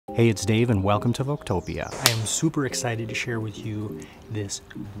Hey, it's Dave and welcome to Folktopia. I am super excited to share with you this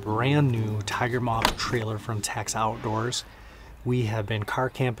brand new Tigermoth trailer from Taxa Outdoors. We have been car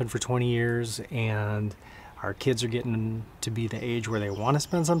camping for 20 years and our kids are getting to be the age where they want to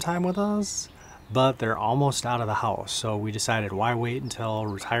spend some time with us, but they're almost out of the house. So we decided, why wait until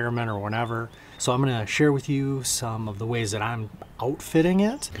retirement or whenever? So I'm gonna share with you some of the ways that I'm outfitting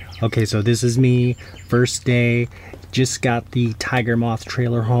it. Okay, so this is me, first day. Just got the Tigermoth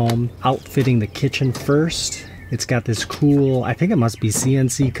trailer home, outfitting the kitchen first. It's got this cool, I think it must be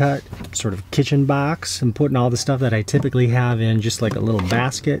CNC cut, sort of kitchen box. I'm putting all the stuff that I typically have in just like a little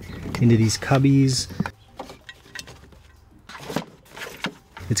basket into these cubbies.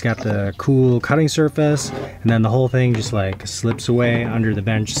 It's got the cool cutting surface, and then the whole thing just like slips away under the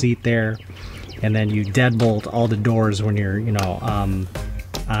bench seat there. And then you deadbolt all the doors when you're, on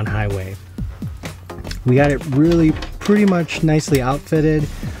highway. We got it really pretty much nicely outfitted.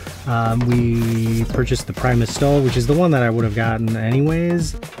 We purchased the Primus stove, which is the one that I would have gotten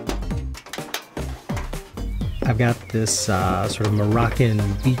anyways. I've got this sort of Moroccan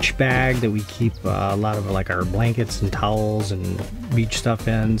beach bag that we keep a lot of like our blankets and towels and beach stuff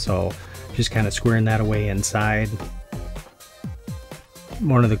in, so just kind of squaring that away inside.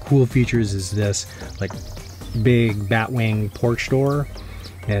 One of the cool features is this like big batwing porch door.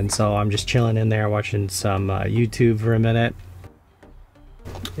 And so I'm just chilling in there watching some YouTube for a minute.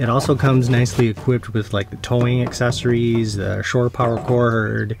 It also comes nicely equipped with like the towing accessories, the shore power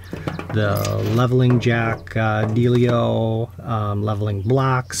cord, the leveling jack dealio, leveling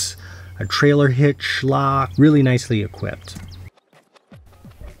blocks, a trailer hitch lock, really nicely equipped.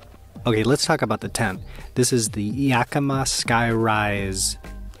 Okay, let's talk about the tent. This is the Yakima Skyrise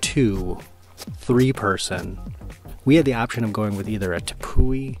 2 3-person. We had the option of going with either a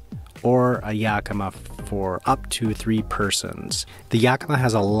Tepui or a Yakima for up to 3 persons. The Yakima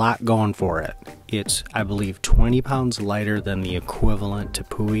has a lot going for it. It's, I believe, 20 pounds lighter than the equivalent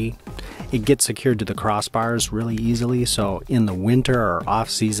Tepui. It gets secured to the crossbars really easily, so in the winter or off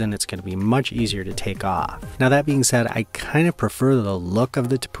season, it's going to be much easier to take off. Now that being said, I kind of prefer the look of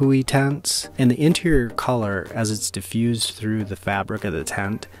the Tepui tents, and the interior color as it's diffused through the fabric of the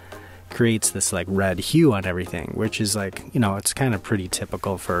tent creates this like red hue on everything, which is like, it's kind of pretty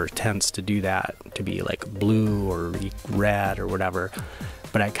typical for tents to do that, to be like blue or red or whatever.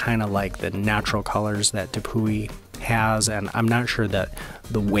 But I kind of like the natural colors that Tepui has, and I'm not sure that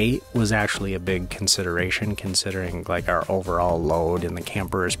the weight was actually a big consideration, considering like our overall load in the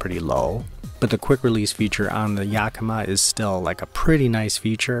camper is pretty low. But the quick release feature on the Yakima is still like a pretty nice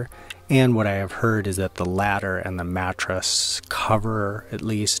feature. And what I have heard is that the ladder and the mattress cover, at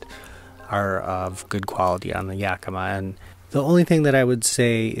least, are of good quality on the Yakima. And the only thing that I would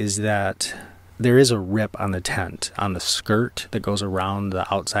say is that there is a rip on the tent, on the skirt that goes around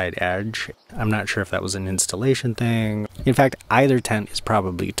the outside edge. I'm not sure if that was an installation thing. In fact, either tent is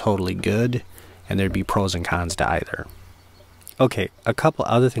probably totally good, and there'd be pros and cons to either. Okay, a couple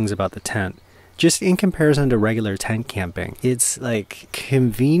other things about the tent. Just in comparison to regular tent camping, it's like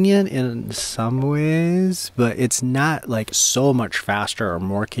convenient in some ways, but it's not like so much faster or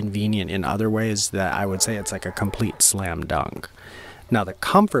more convenient in other ways that I would say it's like a complete slam dunk. Now the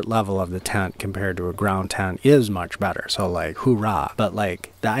comfort level of the tent compared to a ground tent is much better, so like hoorah. But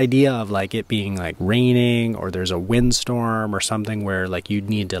like the idea of like it being like raining or there's a windstorm or something where like you'd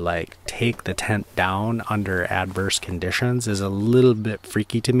need to like take the tent down under adverse conditions is a little bit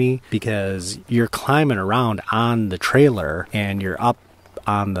freaky to me, because you're climbing around on the trailer and you're up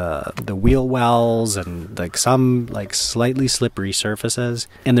on the wheel wells and like some like slightly slippery surfaces,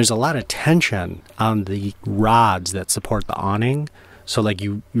 and there's a lot of tension on the rods that support the awning. So like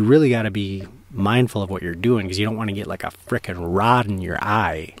you really got to be mindful of what you're doing, because you don't want to get like a frickin' rod in your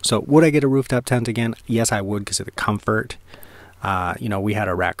eye. So would I get a rooftop tent again? Yes, I would, because of the comfort. We had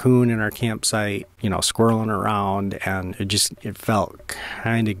a raccoon in our campsite, squirreling around, and it felt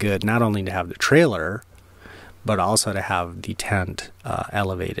kind of good, not only to have the trailer, but also to have the tent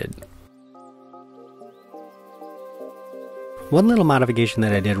elevated. One little modification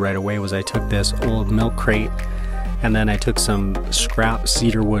that I did right away was I took this old milk crate, and then I took some scrap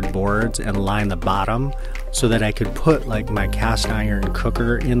cedar wood boards and lined the bottom so that I could put like my cast iron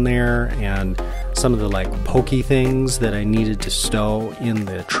cooker in there and some of the like pokey things that I needed to stow in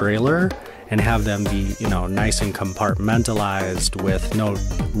the trailer, and have them be, nice and compartmentalized with no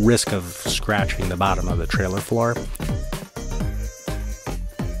risk of scratching the bottom of the trailer floor.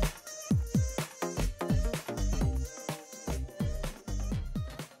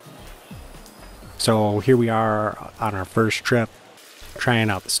 So here we are on our first trip, trying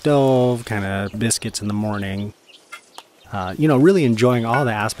out the stove, kind of biscuits in the morning. You know, really enjoying all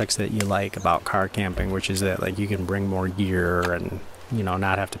the aspects that you like about car camping, which is that like you can bring more gear and, you know,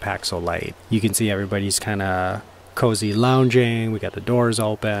 not have to pack so light. You can see everybody's kind of cozy lounging. We got the doors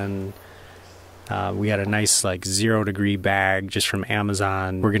open. We got a nice like 0-degree bag just from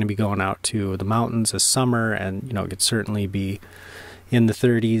Amazon. We're going to be going out to the mountains this summer, and you know, it could certainly be in the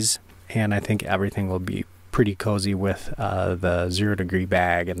 30s, and I think everything will be pretty cozy with the 0-degree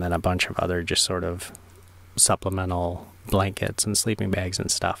bag, and then a bunch of other just sort of supplemental blankets and sleeping bags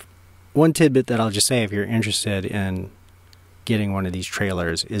and stuff. One tidbit that I'll just say, if you're interested in getting one of these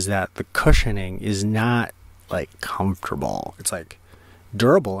trailers, is that the cushioning is not like comfortable. It's like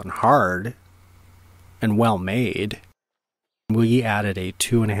durable and hard and well made. We added a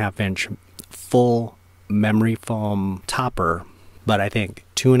 2.5-inch full memory foam topper, but I think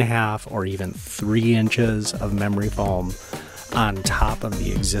 2.5 or even 3 inches of memory foam on top of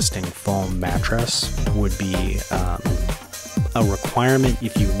the existing foam mattress would be a requirement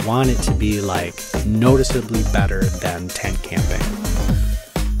if you want it to be like noticeably better than tent camping.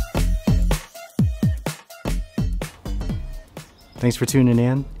 Thanks for tuning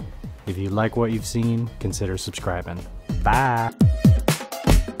in. If you like what you've seen, consider subscribing. Bye!